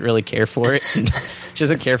she doesn't really care for it. She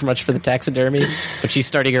doesn't care much for the taxidermy, but she's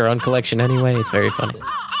starting her own collection anyway. It's very funny.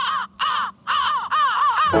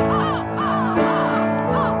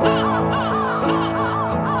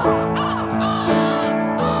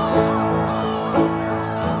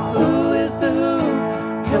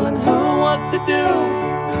 To do.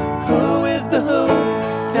 Who is the who?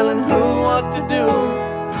 Telling who what to do.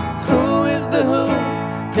 Who is the who?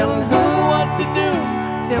 Telling who what to do.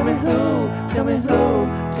 Tell me who, tell me who,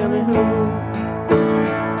 tell me who.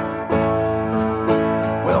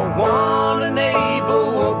 Well, one and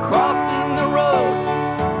Abel were crossing the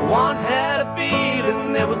road. One had a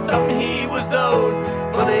feeling there was something he was owed,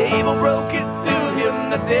 but Abel broke it to him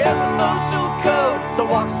that there's a social code. So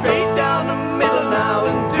walk straight down the middle now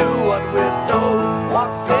and do what we're told.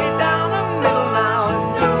 Walk straight down the middle now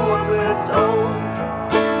and do what we're told.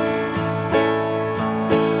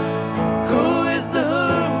 Who is the who?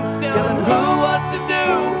 Telling who what to do.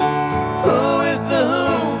 Who is the who?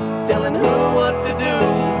 Telling who what to do.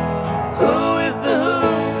 Who is the who?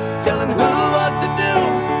 Telling who what to do.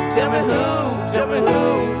 Tell me who, tell me who,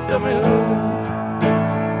 tell me who.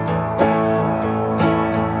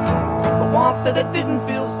 But one said it didn't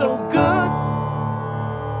feel so good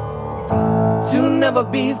to never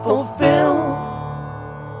be fulfilled,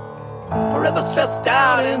 forever stressed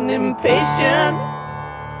out and impatient,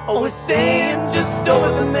 always saying just over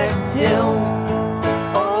the next hill,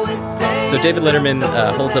 always saying. So David Letterman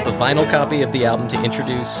holds up a vinyl copy of the album to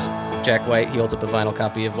introduce Jack White. He holds up a vinyl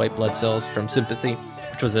copy of White Blood Cells from Sympathy,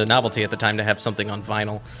 which was a novelty at the time to have something on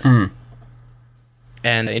vinyl.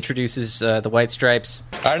 And introduces the White Stripes.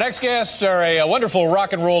 Our next guests are a wonderful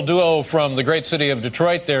rock and roll duo from the great city of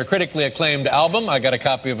Detroit. Their critically acclaimed album, I got a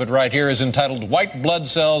copy of it right here, is entitled White Blood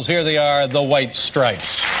Cells. Here they are, the White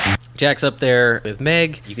Stripes. Jack's up there with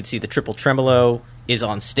Meg. You can see the triple tremolo is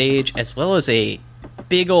on stage, as well as a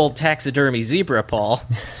big old taxidermy zebra, Paul,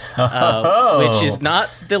 which is not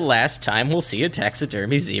the last time we'll see a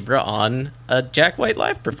taxidermy zebra on a Jack White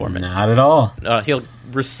live performance. Not at all. He'll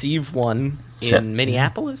receive one in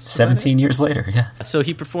Minneapolis. 17 years later, yeah. So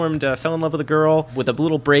he performed Fell in Love with a Girl with a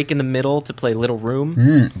little break in the middle to play Little Room.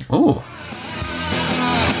 Ooh.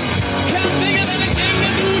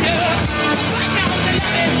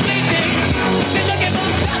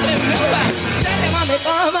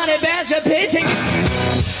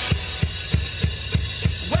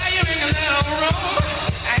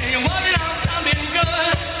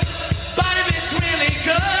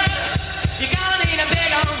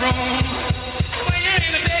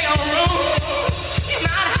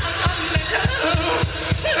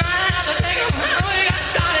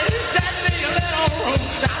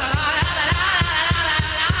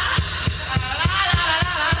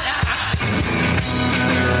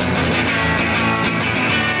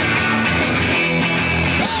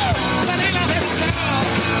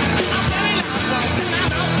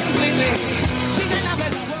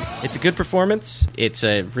 It's a good performance. It's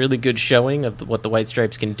a really good showing of what the White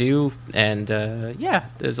Stripes can do. And,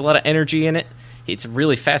 there's a lot of energy in it. It's a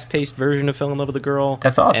really fast-paced version of Fell in Love with a Girl.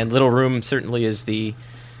 That's awesome. And Little Room certainly is the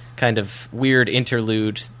kind of weird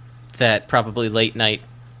interlude that probably Late Night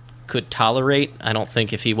could tolerate. I don't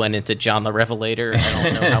think if he went into John the Revelator,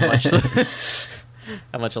 I don't know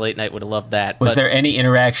how much Late Night would have loved that. Was there any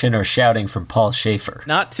interaction or shouting from Paul Schaefer?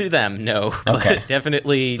 Not to them, no. Okay. But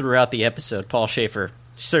definitely throughout the episode, Paul Schaefer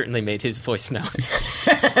certainly made his voice known.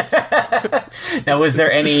 Now, was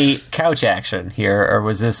there any couch action here, or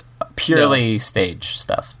was this purely stage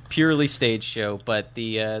stuff? Purely stage show, but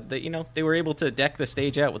the they were able to deck the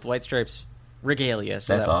stage out with White Stripes regalia.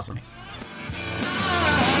 So that's awesome. Nice.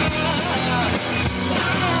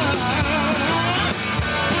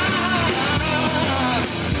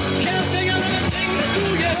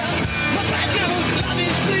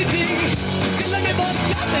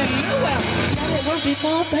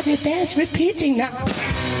 Before, but it bears repeating now. How about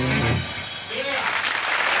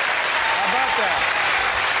that?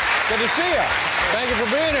 Good to see you. Thank you for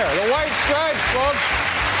being here. The White Stripes, folks.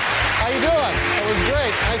 How you doing? It was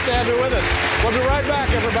great. Nice to have you with us. We'll be right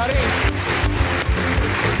back, everybody.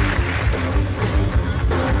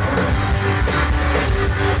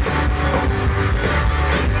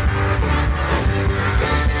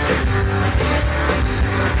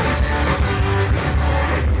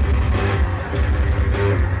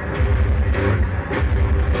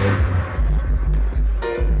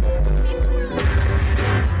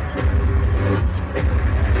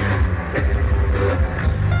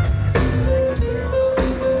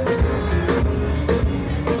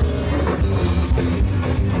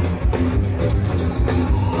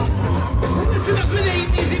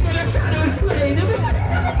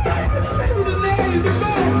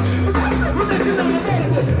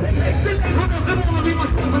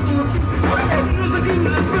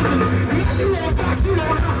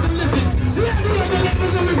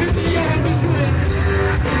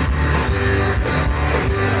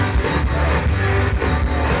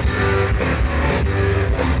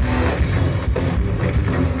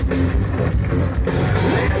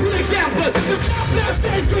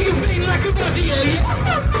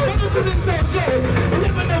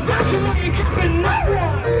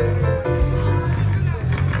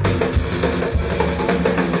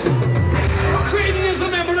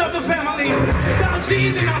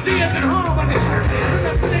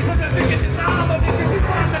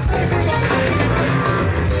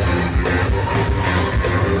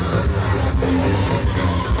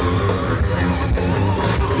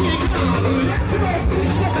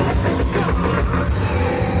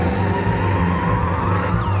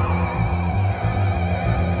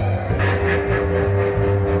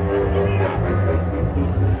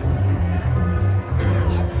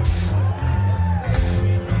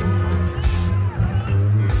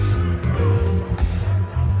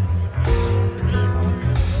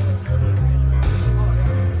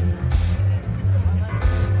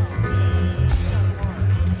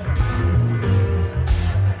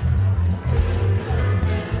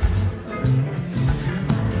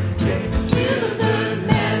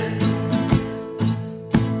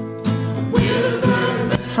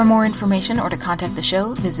 For more information or to contact the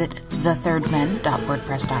show, visit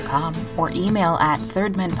thethirdmen.wordpress.com or email at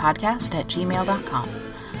thirdmenpodcast@gmail.com.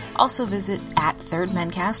 Also visit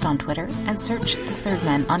 @thirdmencast on Twitter and search The Third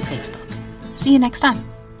Men on Facebook. See you next time.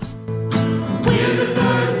 We're the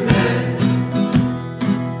Third Men.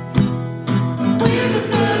 We're the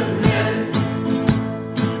Third Men.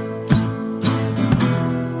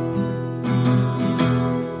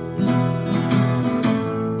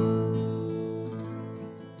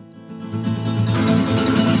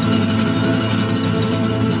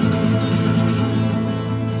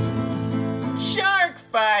 Shark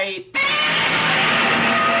fight!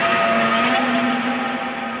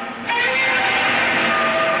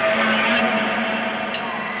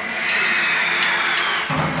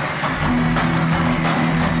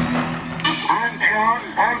 I'm John,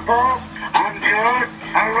 I'm Bob, I'm George,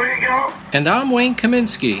 I'm Rigo. And I'm Wayne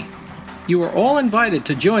Kaminsky. You are all invited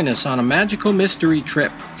to join us on a magical mystery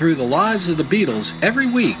trip through the lives of the Beatles every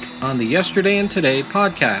week on the Yesterday and Today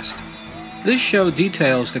podcast. This show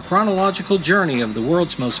details the chronological journey of the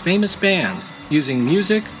world's most famous band, using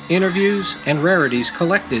music, interviews, and rarities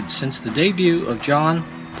collected since the debut of John,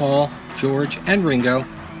 Paul, George, and Ringo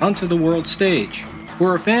onto the world stage.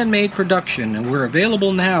 We're a fan-made production, and we're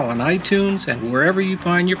available now on iTunes and wherever you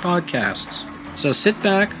find your podcasts. So sit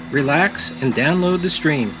back, relax, and download the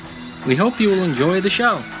stream. We hope you will enjoy the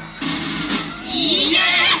show.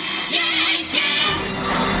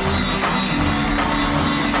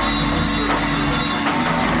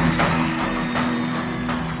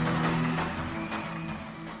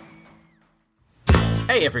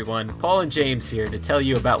 Hey everyone, Paul and James here to tell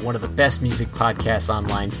you about one of the best music podcasts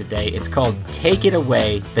online today. It's called Take It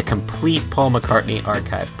Away, the complete Paul McCartney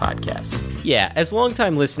archive podcast. Yeah, as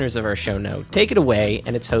longtime listeners of our show know, Take It Away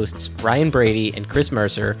and its hosts, Ryan Brady and Chris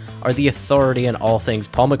Mercer, are the authority on all things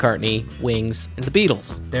Paul McCartney, Wings, and the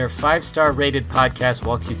Beatles. Their 5-star rated podcast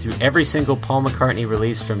walks you through every single Paul McCartney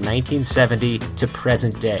release from 1970 to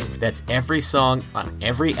present day. That's every song on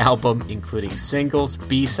every album, including singles,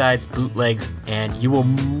 B-sides, bootlegs, and you will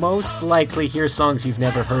most likely hear songs you've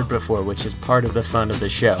never heard before, which is part of the fun of the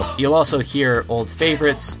show. You'll also hear old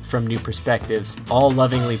favorites from new perspectives, all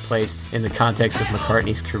lovingly placed in the context of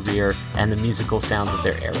McCartney's career and the musical sounds of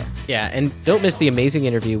their era. Yeah, and don't miss the amazing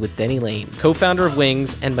interview with Denny Lane, co-founder of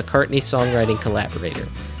Wings and McCartney songwriting collaborator,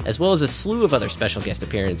 as well as a slew of other special guest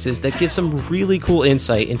appearances that give some really cool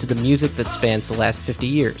insight into the music that spans the last 50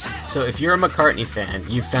 years. So if you're a McCartney fan,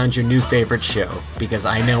 you've found your new favorite show, because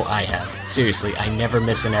I know I have. Seriously, I never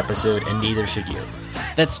miss an episode, and neither should you.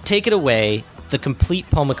 That's Take It Away, the complete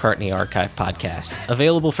Paul McCartney archive podcast,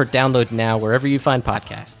 available for download now wherever you find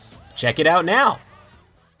podcasts. Check it out now!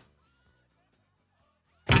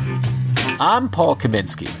 I'm Paul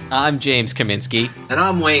Kaminsky. I'm James Kaminsky. And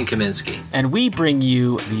I'm Wayne Kaminsky. And we bring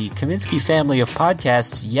you the Kaminsky family of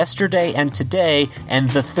podcasts, Yesterday and Today, and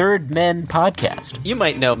the Third Men podcast. You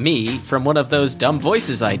might know me from one of those dumb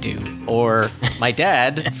voices I do, or my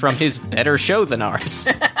dad from his better show than ours.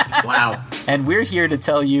 Wow. And we're here to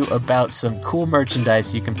tell you about some cool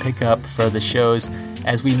merchandise you can pick up for the shows.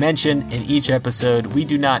 As we mention in each episode, we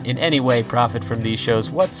do not in any way profit from these shows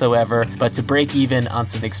whatsoever, but to break even on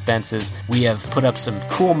some expenses, we have put up some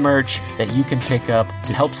cool merch that you can pick up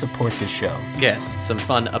to help support the show. Yes, some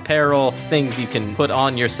fun apparel, things you can put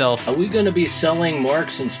on yourself. Are we going to be selling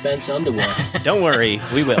Marks and Spence underwear? Don't worry,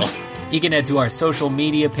 we will. You can head to our social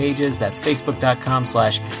media pages. That's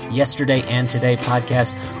facebook.com/Yesterday and Today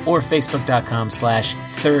podcast or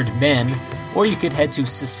facebook.com/thirdmen. Or you could head to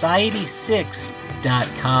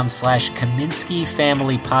society6.com/Kaminsky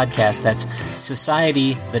Family Podcast. That's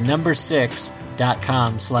society, the number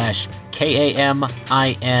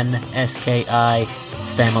 6.com/KAMINSKI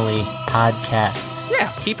Family Podcasts.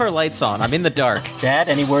 Yeah, keep our lights on. I'm in the dark. Dad,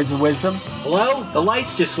 any words of wisdom? Hello? The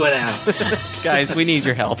lights just went out. Guys, we need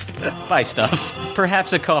your help. Buy stuff.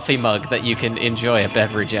 Perhaps a coffee mug that you can enjoy a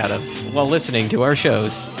beverage out of while listening to our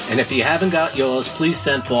shows. And if you haven't got yours, please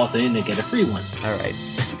send forth in and get a free one. All right.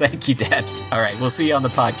 Thank you, Dad. All right, we'll see you on the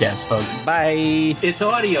podcast, folks. Bye. It's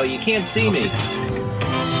audio. You can't see me. For God's sake.